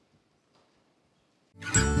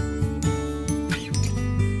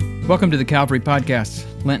Welcome to the Calvary Podcast,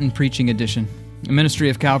 Lenten Preaching Edition, a ministry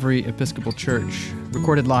of Calvary Episcopal Church,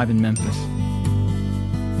 recorded live in Memphis.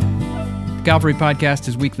 The Calvary Podcast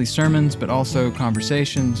is weekly sermons, but also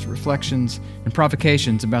conversations, reflections, and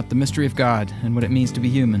provocations about the mystery of God and what it means to be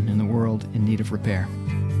human in the world in need of repair.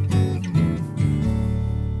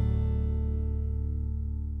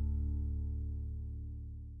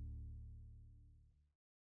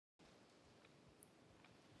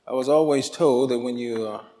 I was always told that when you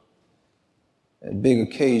are at big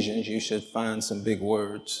occasions, you should find some big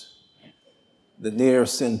words. The near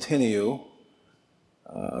centennial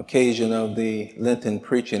occasion of the Lenten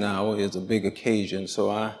preaching hour is a big occasion, so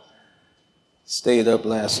I stayed up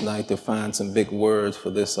last night to find some big words for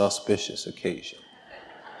this auspicious occasion.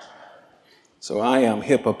 So I am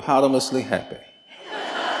hippopotamously happy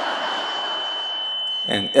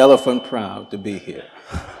and elephant proud to be here.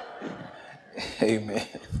 Amen.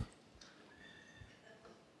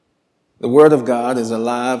 The Word of God is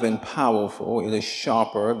alive and powerful. It is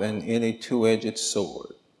sharper than any two-edged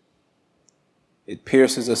sword. It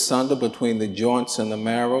pierces asunder between the joints and the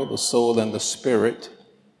marrow, the soul and the spirit,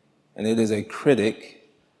 and it is a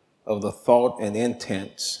critic of the thought and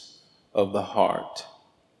intents of the heart.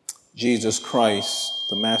 Jesus Christ,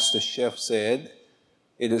 the Master Chef, said,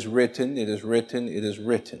 "It is written, it is written, it is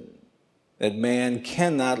written, that man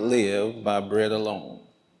cannot live by bread alone,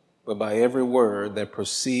 but by every word that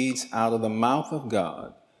proceeds out of the mouth of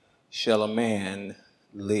God shall a man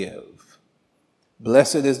live."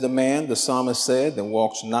 Blessed is the man, the psalmist said, that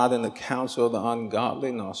walks not in the counsel of the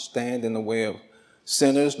ungodly, nor stand in the way of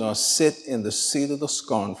sinners, nor sit in the seat of the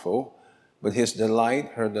scornful, but his delight,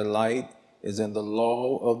 her delight, is in the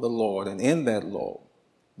law of the Lord, and in that law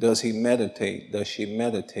does she meditate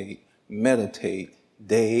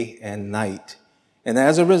day and night. And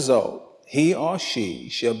as a result, he or she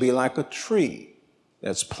shall be like a tree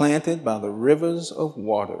that's planted by the rivers of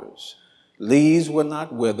waters. Leaves will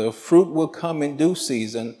not wither, fruit will come in due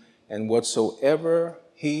season, and whatsoever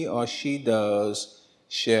he or she does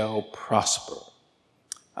shall prosper.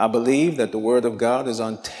 I believe that the Word of God is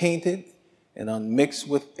untainted and unmixed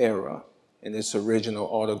with error in its original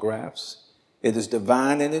autographs. It is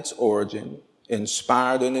divine in its origin,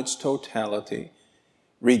 inspired in its totality,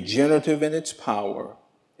 regenerative in its power,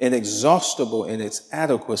 inexhaustible in its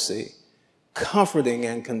adequacy, comforting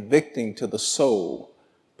and convicting to the soul,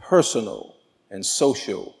 personal and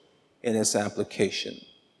social in its application.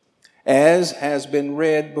 As has been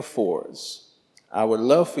read before us, I would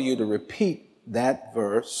love for you to repeat that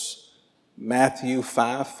verse, Matthew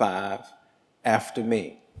 5:5, after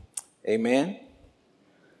me. Amen.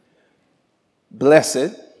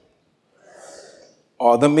 Blessed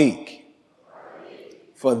are the meek,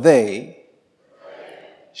 for they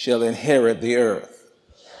shall inherit the earth.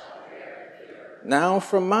 Now,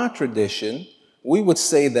 from my tradition, we would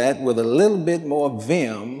say that with a little bit more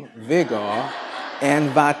vim, vigor, and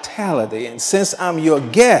vitality. And since I'm your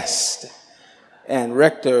guest, and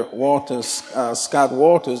Rector Walters, Scott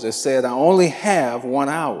Walters has said, I only have 1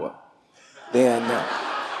 hour, then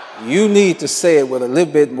you need to say it with a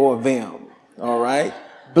little bit more vim, all right?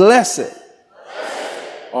 Blessed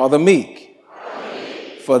are the meek,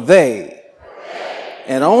 for they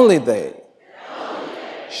and only they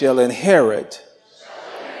shall inherit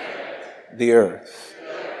the earth.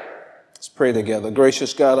 Let's pray together.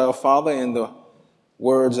 Gracious God, our Father, in the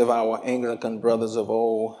words of our Anglican brothers of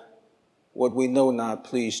old, what we know not,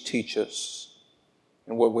 please teach us,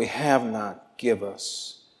 and what we have not, give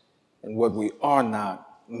us, and what we are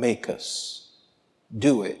not, make us.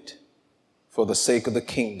 Do it for the sake of the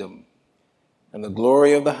kingdom and the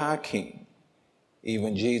glory of the High King,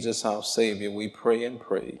 even Jesus, our Savior, we pray and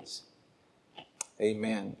praise.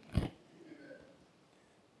 Amen.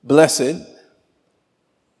 Blessed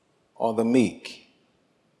are the meek.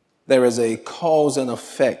 There is a cause and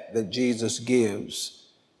effect that Jesus gives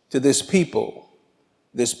to this people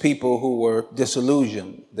who were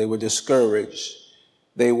disillusioned, they were discouraged,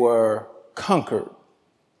 they were conquered,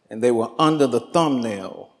 and they were under the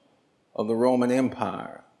thumbnail of the Roman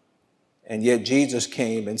Empire. And yet Jesus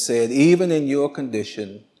came and said, even in your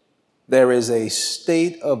condition, there is a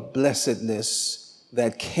state of blessedness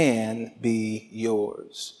that can be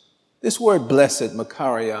yours. This word blessed,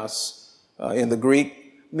 makarios, in the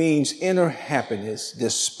Greek, means inner happiness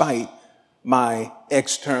despite my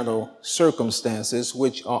external circumstances,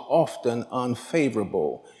 which are often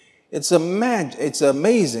unfavorable. It's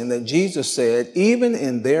amazing that Jesus said, even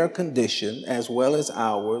in their condition, as well as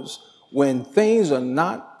ours, when things are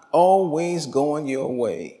not always going your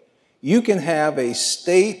way, you can have a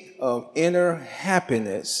state of inner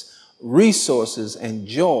happiness, resources, and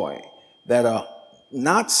joy that are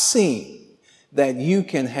not seeing that you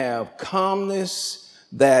can have calmness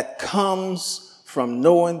that comes from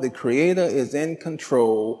knowing the Creator is in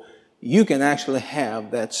control, you can actually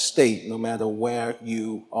have that state no matter where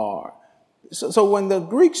you are. So when the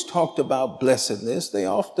Greeks talked about blessedness, they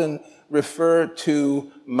often referred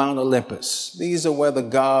to Mount Olympus. These are where the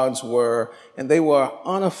gods were, and they were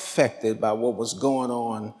unaffected by what was going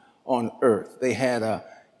on earth. They had a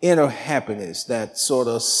inner happiness that sort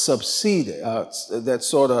of subsided, that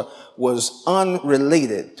sort of was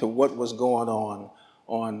unrelated to what was going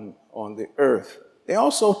on the earth. They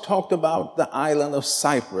also talked about the island of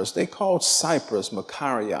Cyprus. They called Cyprus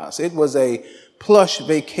Makarios. It was a plush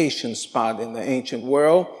vacation spot in the ancient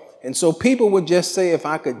world. And so people would just say, if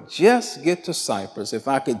I could just get to Cyprus, if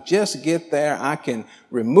I could just get there, I can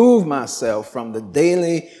remove myself from the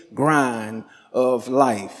daily grind of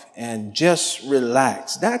life and just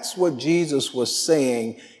relax. That's what Jesus was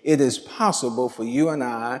saying. It is possible for you and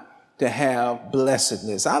I to have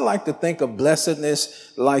blessedness. I like to think of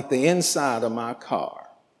blessedness like the inside of my car.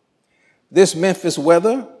 This Memphis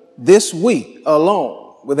weather, this week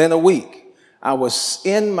alone, within a week, I was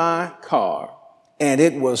in my car and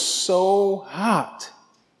it was so hot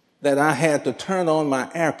that I had to turn on my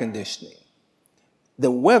air conditioning.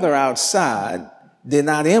 The weather outside did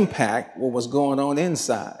not impact what was going on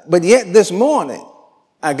inside. But yet this morning,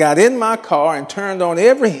 I got in my car and turned on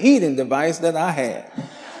every heating device that I had.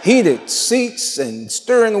 Heated seats and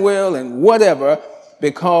steering wheel and whatever,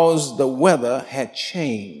 because the weather had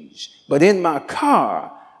changed. But in my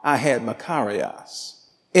car, I had Makarios.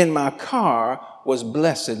 In my car was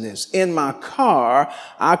blessedness. In my car,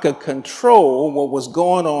 I could control what was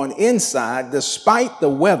going on inside despite the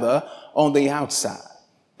weather on the outside.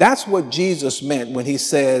 That's what Jesus meant when he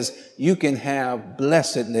says you can have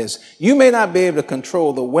blessedness. You may not be able to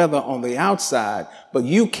control the weather on the outside, but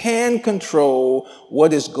you can control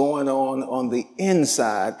what is going on the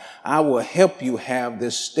inside. I will help you have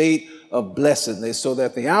this state of blessedness so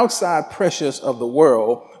that the outside pressures of the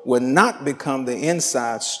world will not become the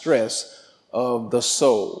inside stress of the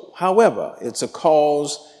soul. However, it's a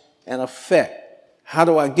cause and effect. How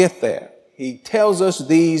do I get there? He tells us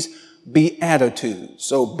these beatitudes.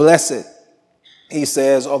 So blessed, he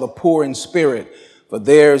says, are the poor in spirit, for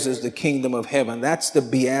theirs is the kingdom of heaven. That's the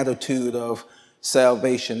beatitude of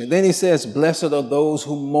salvation. And then he says, blessed are those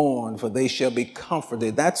who mourn, for they shall be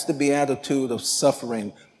comforted. That's the beatitude of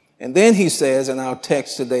suffering. And then he says in our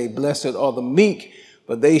text today, blessed are the meek,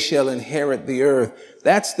 for they shall inherit the earth.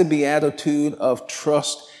 That's the beatitude of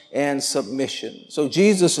trust and submission. So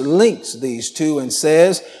Jesus links these two and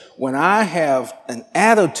says, when I have an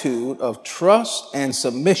attitude of trust and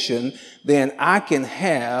submission, then I can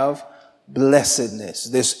have blessedness,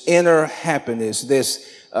 this inner happiness,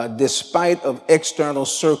 this despite of external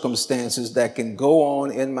circumstances that can go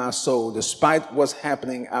on in my soul, despite what's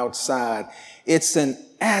happening outside. It's an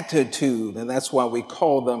attitude, and that's why we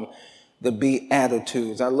call them the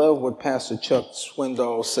Beatitudes. I love what Pastor Chuck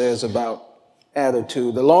Swindoll says about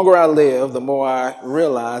attitude. The longer I live, the more I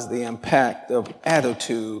realize the impact of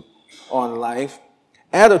attitude on life.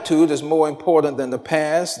 Attitude is more important than the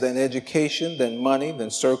past, than education, than money,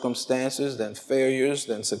 than circumstances, than failures,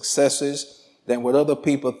 than successes, than what other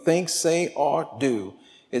people think, say, or do.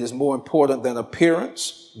 It is more important than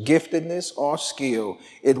appearance, giftedness, or skill.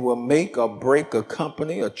 It will make or break a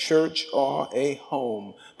company, a church, or a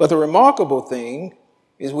home. But the remarkable thing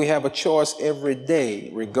is we have a choice every day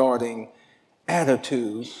regarding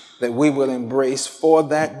attitude that we will embrace for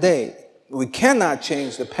that day. We cannot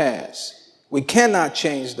change the past. We cannot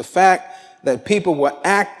change the fact that people will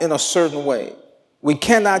act in a certain way. We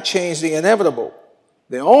cannot change the inevitable.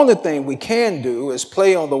 The only thing we can do is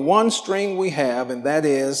play on the one string we have, and that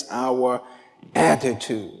is our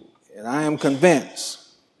attitude. And I am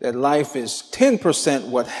convinced that life is 10%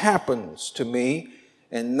 what happens to me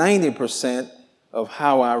and 90% of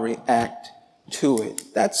how I react to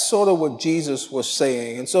it. That's sort of what Jesus was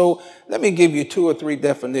saying. And so let me give you 2 or 3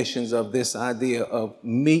 definitions of this idea of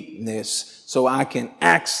meekness so I can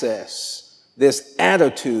access this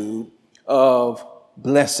attitude of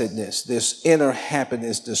blessedness, this inner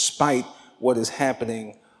happiness despite what is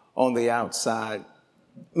happening on the outside.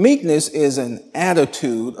 Meekness is an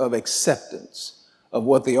attitude of acceptance of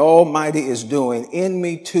what the Almighty is doing in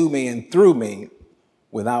me, to me, and through me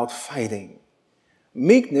without fighting.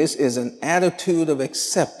 Meekness is an attitude of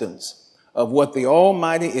acceptance of what the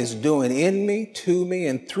Almighty is doing in me, to me,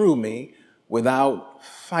 and through me without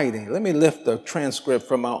fighting. Let me lift the transcript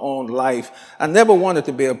from my own life. I never wanted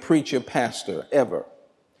to be a preacher pastor, ever.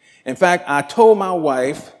 In fact, I told my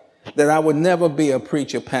wife that I would never be a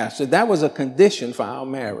preacher pastor. That was a condition for our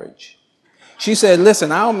marriage. She said,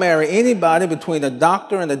 listen, I'll marry anybody between a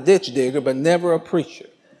doctor and a ditch digger, but never a preacher.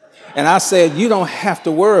 And I said, you don't have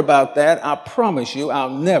to worry about that. I promise you,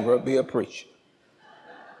 I'll never be a preacher.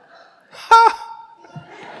 Ha!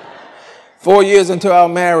 4 years into our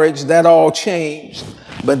marriage, that all changed.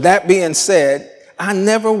 But that being said, I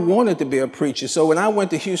never wanted to be a preacher. So when I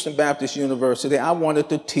went to Houston Baptist University, I wanted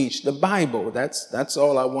to teach the Bible. That's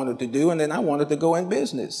all I wanted to do. And then I wanted to go in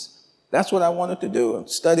business. That's what I wanted to do,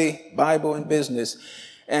 study Bible and business.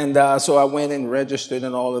 And so I went and registered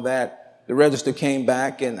and all of that. The register came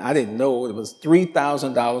back, and I didn't know it was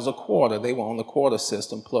 $3,000 a quarter. They were on the quarter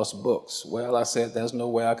system plus books. Well, I said, there's no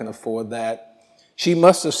way I can afford that. She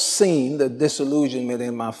must have seen the disillusionment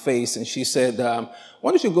in my face, and she said,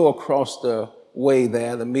 why don't you go across the way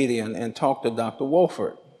there, the median, and talk to Dr.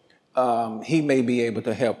 Wolford. He may be able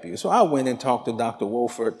to help you. So I went and talked to Dr.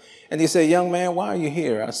 Wolford, and he said, young man, why are you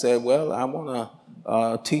here? I said, well, I want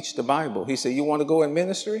to teach the Bible. He said, you want to go in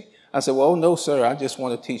ministry? I said, well, no, sir, I just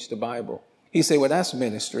want to teach the Bible. He said, well, that's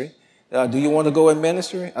ministry. Do you want to go in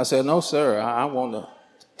ministry? I said, no, sir, I want to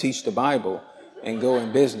teach the Bible and go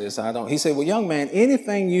in business. I don't. He said, well, young man,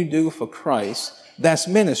 anything you do for Christ, that's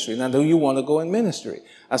ministry. Now, do you want to go in ministry?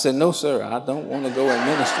 I said, no, sir, I don't want to go in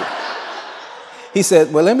ministry. He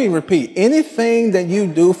said, well, let me repeat. Anything that you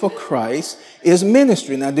do for Christ is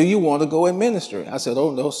ministry. Now, do you want to go in ministry? I said,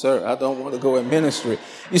 oh, no, sir, I don't want to go in ministry.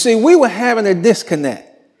 You see, we were having a disconnect.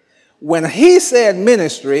 When he said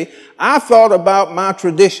ministry, I thought about my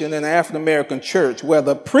tradition in the African-American church where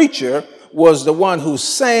the preacher was the one who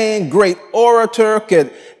sang, great orator,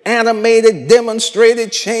 could animate it, demonstrate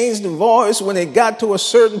it, change the voice when it got to a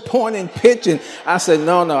certain point in pitch. And I said,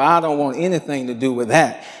 no, I don't want anything to do with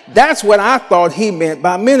that. That's what I thought he meant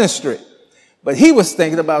by ministry. But he was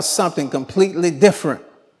thinking about something completely different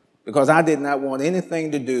because I did not want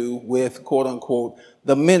anything to do with, quote unquote,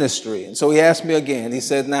 the ministry. And so he asked me again. He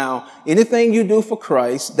said, now, anything you do for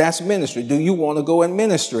Christ, that's ministry. Do you want to go in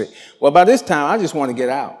ministry? Well, by this time, I just want to get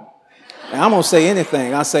out. And I'm going to say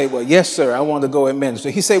anything. I say, well, yes, sir, I want to go in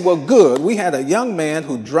ministry. He said, well, good. We had a young man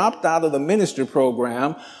who dropped out of the ministry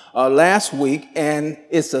program last week, and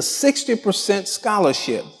it's a 60%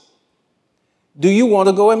 scholarship. Do you want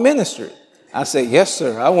to go in ministry? I say, yes,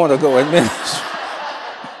 sir, I want to go in ministry.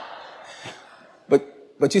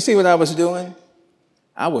 But you see what I was doing?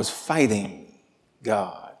 I was fighting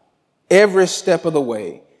God every step of the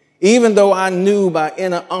way. Even though I knew by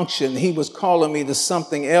inner unction he was calling me to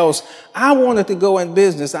something else, I wanted to go in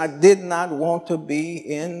business. I did not want to be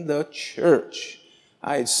in the church.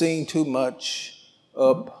 I had seen too much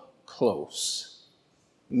up close.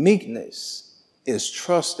 Meekness is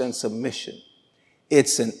trust and submission.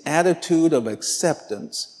 It's an attitude of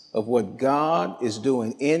acceptance of what God is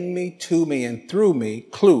doing in me, to me, and through me,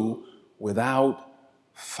 without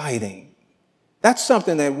fighting. That's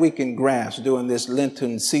something that we can grasp during this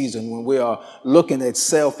Lenten season when we are looking at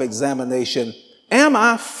self-examination. Am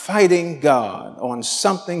I fighting God on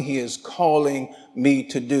something he is calling me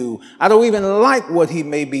to do? I don't even like what he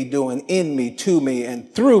may be doing in me, to me,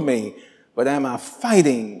 and through me, but am I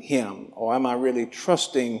fighting him, or am I really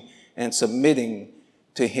trusting and submitting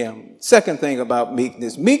to him? Second thing about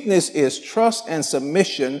meekness. Meekness is trust and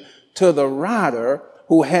submission to the rider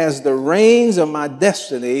who has the reins of my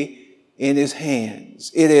destiny in his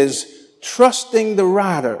hands. It is trusting the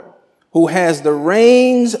rider who has the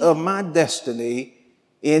reins of my destiny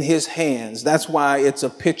in his hands. That's why it's a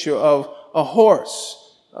picture of a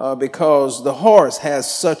horse, because the horse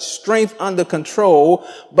has such strength under control,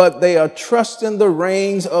 but they are trusting the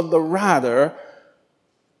reins of the rider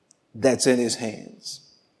that's in his hands.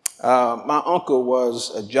 My uncle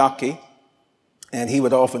was a jockey, and he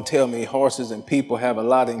would often tell me horses and people have a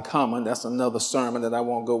lot in common. That's another sermon that I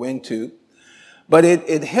won't go into. But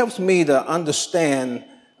it helps me to understand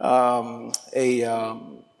a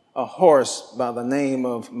horse by the name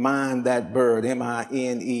of Mind That Bird,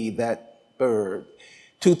 M-I-N-E, that bird.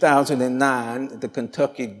 2009, the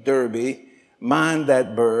Kentucky Derby, Mind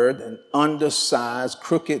That Bird, an undersized,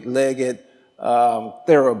 crooked-legged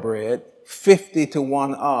thoroughbred,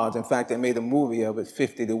 50-1 odds. In fact, they made a movie of it,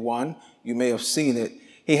 50-1. You may have seen it.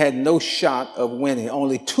 He had no shot of winning.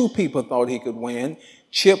 Only two people thought he could win.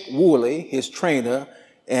 Chip Woolley, his trainer,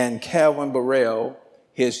 and Calvin Burrell,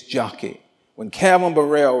 his jockey. When Calvin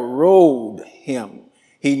Burrell rode him,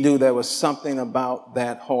 he knew there was something about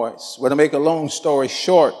that horse. Well, to make a long story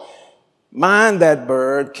short, Mind That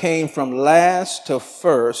Bird came from last to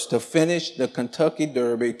first to finish the Kentucky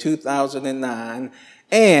Derby 2009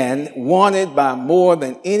 and won it by more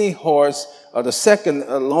than any horse, or the second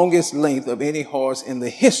longest length of any horse in the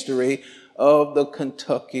history of the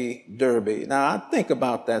Kentucky Derby. Now, I think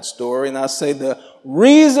about that story and I say the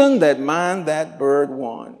reason that Mind That Bird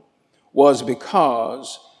won was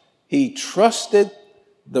because he trusted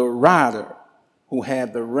the rider who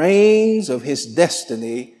had the reins of his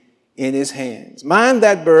destiny in his hands. Mind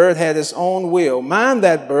That Bird had his own will. Mind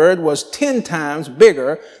That Bird was 10 times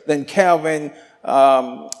bigger than Calvin,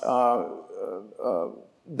 than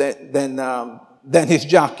his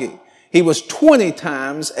jockey. He was 20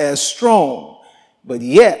 times as strong, but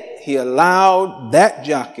yet he allowed that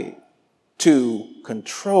jockey to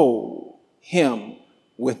control him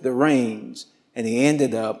with the reins, and he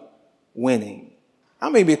ended up winning. I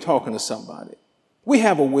may be talking to somebody. We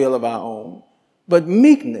have a will of our own, but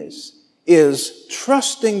meekness is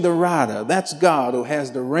trusting the rider. That's God who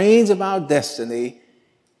has the reins of our destiny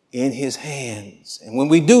in his hands. And when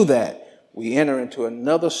we do that, we enter into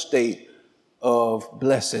another state of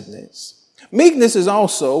blessedness. Meekness is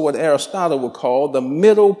also what Aristotle would call the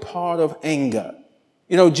middle part of anger.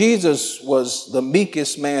 You know, Jesus was the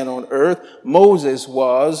meekest man on earth. Moses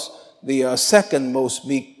was the second most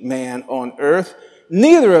meek man on earth.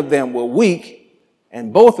 Neither of them were weak,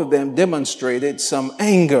 and both of them demonstrated some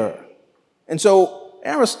anger. And so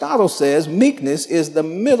Aristotle says meekness is the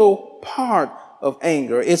middle part of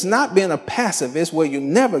anger. It's not being a pacifist where you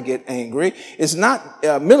never get angry. It's not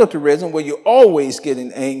militarism where you're always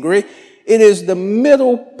getting angry. It is the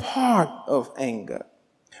middle part of anger.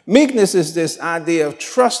 Meekness is this idea of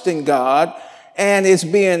trusting God, and it's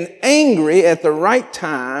being angry at the right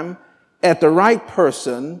time, at the right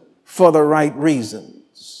person, for the right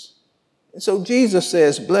reasons. And so Jesus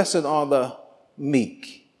says, blessed are the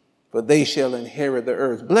meek, for they shall inherit the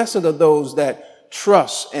earth. Blessed are those that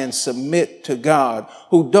trust and submit to God,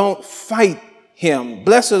 who don't fight him.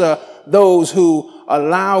 Blessed are those who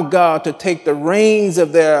allow God to take the reins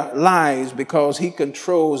of their lives because he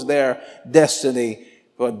controls their destiny,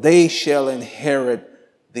 for they shall inherit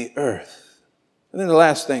the earth. And then the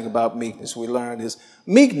last thing about meekness we learned is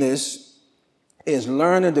meekness is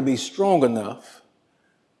learning to be strong enough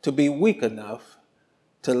to be weak enough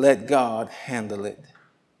to let God handle it.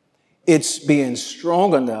 It's being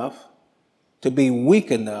strong enough to be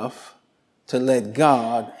weak enough to let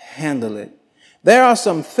God handle it. There are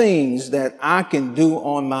some things that I can do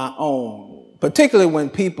on my own, particularly when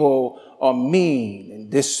people are mean and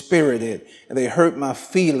dispirited and they hurt my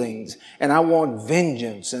feelings and I want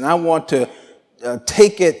vengeance and I want to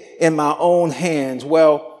take it in my own hands.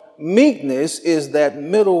 Well, meekness is that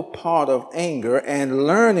middle part of anger and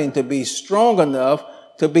learning to be strong enough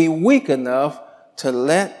to be weak enough to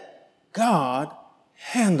let God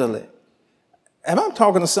handle it. Am I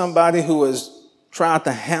talking to somebody who has tried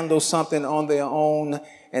to handle something on their own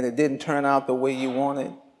and it didn't turn out the way you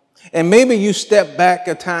wanted? And maybe you step back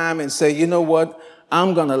a time and say, you know what?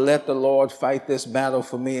 I'm going to let the Lord fight this battle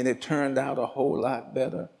for me. And it turned out a whole lot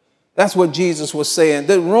better. That's what Jesus was saying.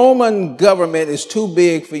 The Roman government is too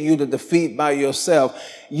big for you to defeat by yourself.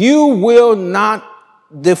 You will not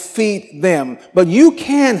defeat them, but you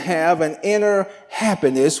can have an inner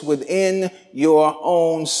happiness within your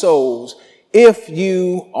own souls if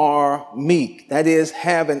you are meek. That is,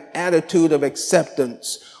 have an attitude of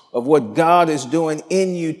acceptance of what God is doing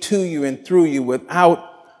in you, to you, and through you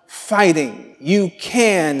without fighting. You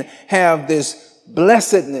can have this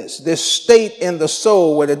blessedness, this state in the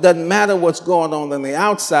soul where it doesn't matter what's going on the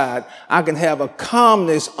outside. I can have a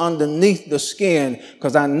calmness underneath the skin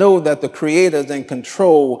because I know that the Creator is in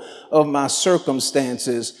control of my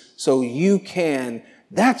circumstances. So you can.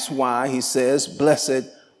 That's why he says, blessed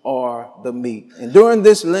are the meek. And during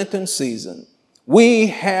this Lenten season, we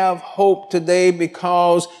have hope today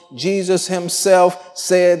because Jesus himself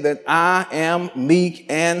said that I am meek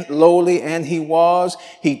and lowly, and he was.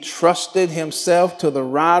 He trusted himself to the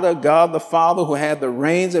rider, God the Father, who had the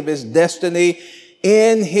reins of his destiny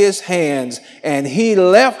in his hands, and he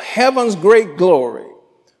left heaven's great glory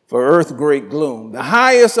for earth's great gloom. The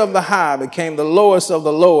highest of the high became the lowest of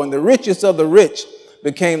the low, and the richest of the rich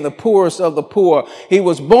became the poorest of the poor. He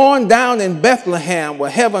was born down in Bethlehem, where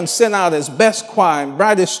heaven sent out his best choir and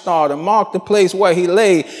brightest star to mark the place where he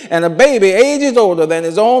lay. And a baby ages older than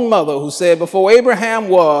his own mother, who said, before Abraham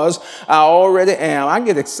was, I already am. I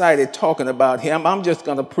get excited talking about him. I'm just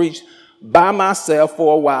going to preach by myself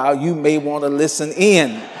for a while. You may want to listen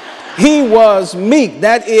in. He was meek.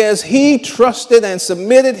 That is, he trusted and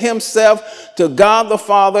submitted himself to God the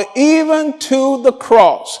Father, even to the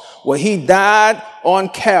cross, where he died on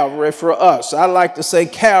Calvary for us. I like to say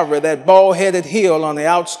Calvary, that bald-headed hill on the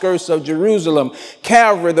outskirts of Jerusalem.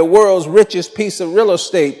 Calvary, the world's richest piece of real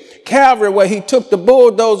estate. Calvary, where he took the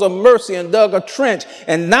bulldozer of mercy and dug a trench.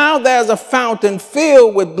 And now there's a fountain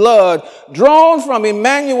filled with blood drawn from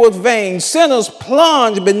Emmanuel's veins. Sinners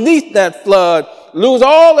plunge beneath that flood, lose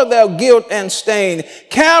all of their guilt and stain.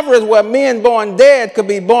 Calvary is where men born dead could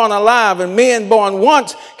be born alive, and men born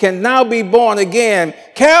once can now be born again.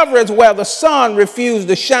 Calvary is where the sun refused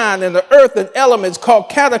to shine, and the earth and elements called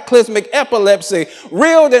cataclysmic epilepsy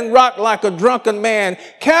reeled and rocked like a drunken man.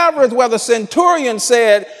 Calvary is where the centurion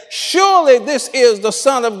said, "Surely this is the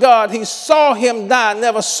Son of God." He saw him die,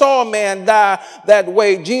 never saw a man die that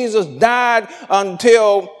way. Jesus died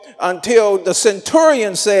until the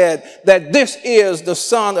centurion said that this is the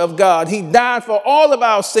Son of God. He died for all of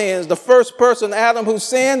our sins. The first person, Adam, who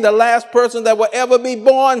sinned, the last person that will ever be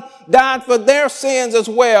born, died for their sins as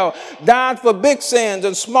well. Died for big sins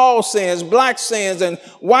and small sins, black sins and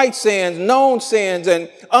white sins, known sins and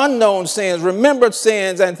unknown sins, remembered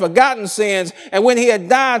sins and forgotten sins. And when he had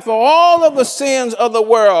died for all of the sins of the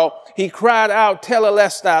world, he cried out,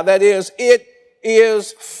 "Tetelestai," that is, "It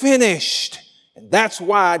is finished." And that's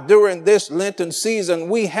why during this Lenten season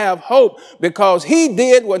we have hope, because he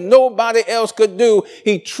did what nobody else could do.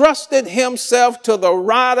 He trusted himself to the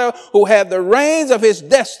rider who had the reins of his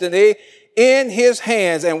destiny in his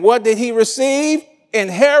hands. And what did he receive?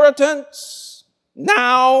 Inheritance.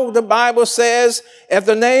 Now the Bible says, at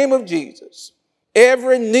the name of Jesus,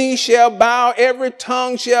 every knee shall bow, every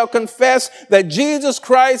tongue shall confess that Jesus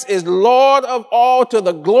Christ is Lord of all, to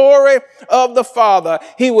the glory of the Father.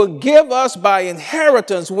 He will give us by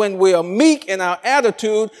inheritance, when we are meek in our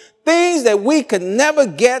attitude, things that we could never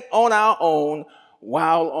get on our own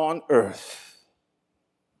while on earth.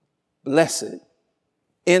 Blessed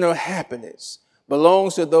inner happiness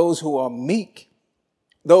belongs to those who are meek,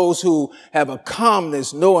 those who have a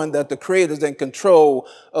calmness knowing that the Creator is in control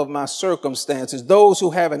of my circumstances, those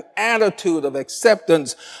who have an attitude of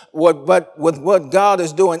acceptance with what God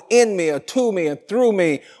is doing in me or to me and through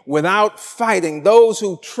me without fighting, those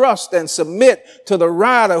who trust and submit to the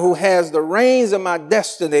rider who has the reins of my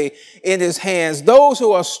destiny in his hands, those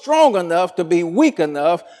who are strong enough to be weak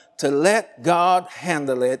enough to let God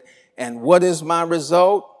handle it. And what is my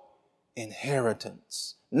result?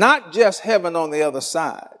 Inheritance. Not just heaven on the other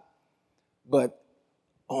side, but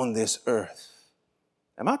on this earth.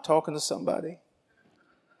 Am I talking to somebody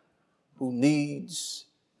who needs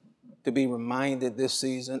to be reminded this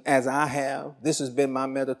season, as I have? This has been my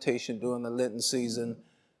meditation during the Lenten season,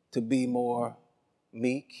 to be more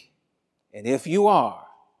meek. And if you are,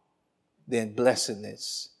 then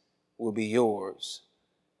blessedness will be yours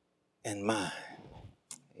and mine.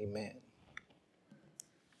 Amen.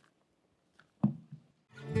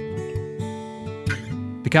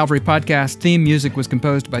 The Calvary Podcast theme music was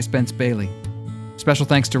composed by Spence Bailey. Special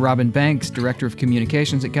thanks to Robin Banks, Director of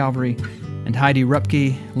Communications at Calvary, and Heidi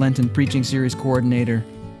Rupke, Lenten Preaching Series Coordinator.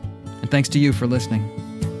 And thanks to you for listening.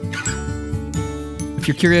 If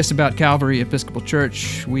you're curious about Calvary Episcopal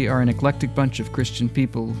Church, we are an eclectic bunch of Christian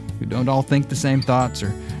people who don't all think the same thoughts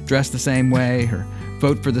or dress the same way or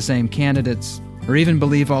vote for the same candidates or even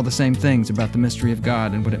believe all the same things about the mystery of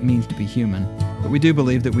God and what it means to be human. But we do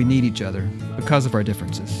believe that we need each other because of our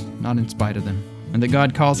differences, not in spite of them, and that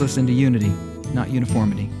God calls us into unity, not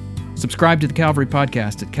uniformity. Subscribe to the Calvary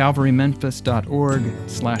Podcast at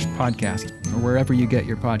calvarymemphis.org/podcast or wherever you get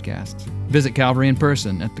your podcasts. Visit Calvary in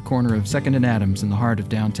person at the corner of 2nd and Adams in the heart of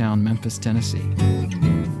downtown Memphis, Tennessee.